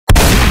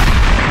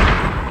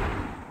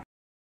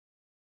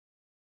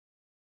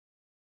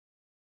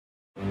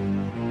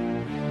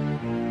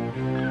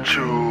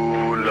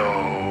Chulo.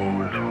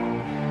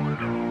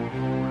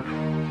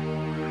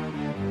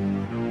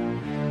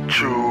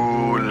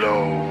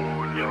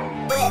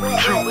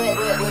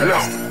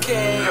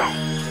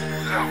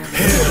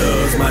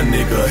 HITTAZ, my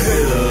nigga,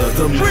 HITTAZ.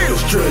 Them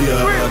niggas drill ya,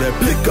 that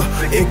blicker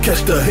and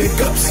catch the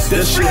hiccups.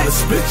 That shit'll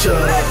split ya,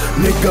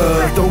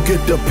 nigga. Don't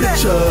get the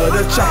picture.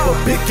 That chopper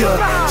pick ya,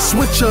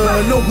 switch ya.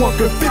 No one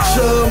can fix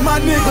ya, my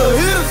nigga,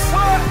 HITTAZ.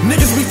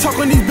 Niggas be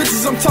talking these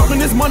bitches, I'm talking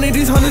this money,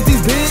 these hundreds,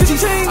 these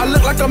bitches. I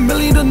look like a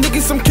million, the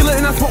niggas some killer,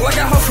 and I smoke like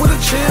a house with a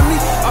chimney.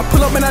 I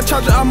pull up and I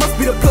charge it, I must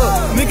be the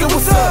plug. Nigga,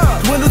 what's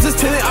up? Windows is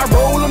tinted, I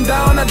roll them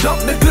down, I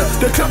dump the clip.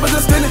 The clippers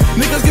are spinning,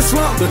 niggas get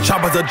slumped. The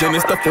choppers are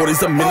dentists, the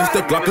 40s are minutes,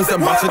 the Glockers are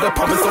monsters, the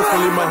poppin' so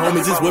fully, my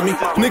homies is with me.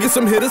 Niggas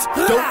some hitters,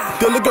 dope,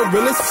 dealer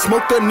gorillas,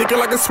 smoke the nigga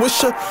like a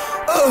swisher.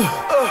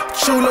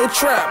 Chulo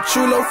trap,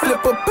 Chulo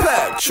flip a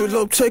pack,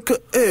 Chulo take a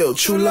L,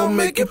 Chulo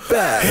make it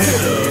back.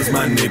 HITTAZ,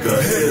 my nigga,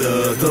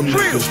 HITTAZ. Them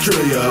niggas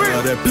drill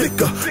ya, that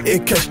blicker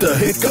and catch the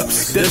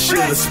hiccups. That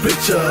shit'll split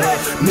ya,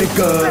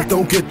 nigga.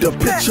 Don't get the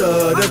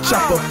picture. That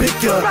chopper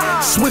pick ya,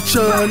 switch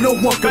ya. No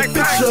one can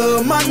fix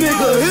ya, my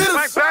nigga,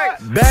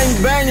 HITTAZ.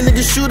 Bang bang,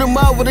 niggas shoot 'em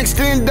up with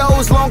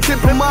extendos, long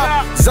clip 'em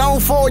up. Zone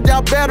 4,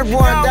 y'all better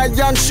run. Got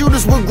young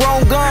shooters with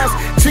grown guns,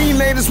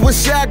 teenagers with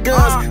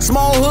shotguns.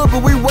 Small hood,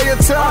 but we way a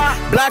ton.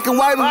 Black and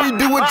white, but we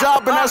do a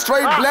job, and I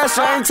straight bless.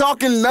 I ain't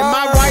talking none.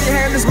 My right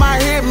hand is my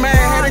hit man.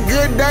 Had a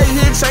good day,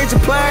 he'll change the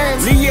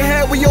plans. Leave your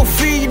head with your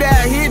feet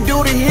at. He'll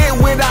do the hit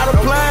without a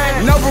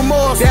plan. No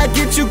remorse, that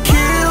get you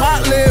killed.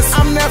 Hot list,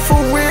 I'm that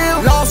for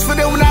real. Lost for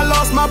them when I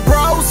lost my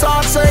bro, so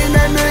I'm saying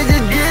that nigga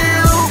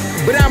Gil.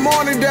 But I'm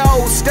on it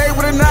though, stay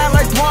with a 9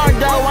 like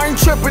Rondo. I ain't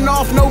tripping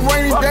off no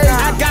rainy days.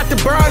 I got the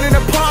burn in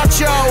the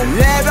poncho.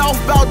 Let off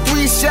about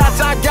 3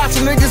 shots, I got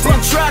you niggas in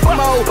track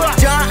mode.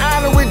 John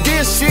Allen with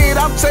this shit,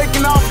 I'm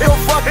taking off your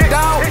fucking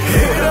dog.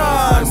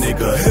 HITTAZ,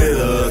 nigga,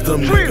 HITTAZ.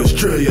 Them niggas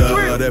drill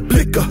ya, that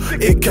blicker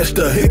and catch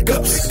the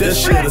hiccups. That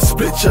shit'll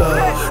split ya,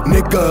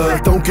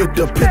 nigga. Don't get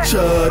the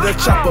picture. That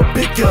chopper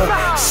pick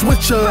ya,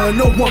 switch ya.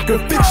 No one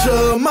can fix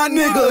ya, my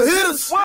nigga, HITTAZ.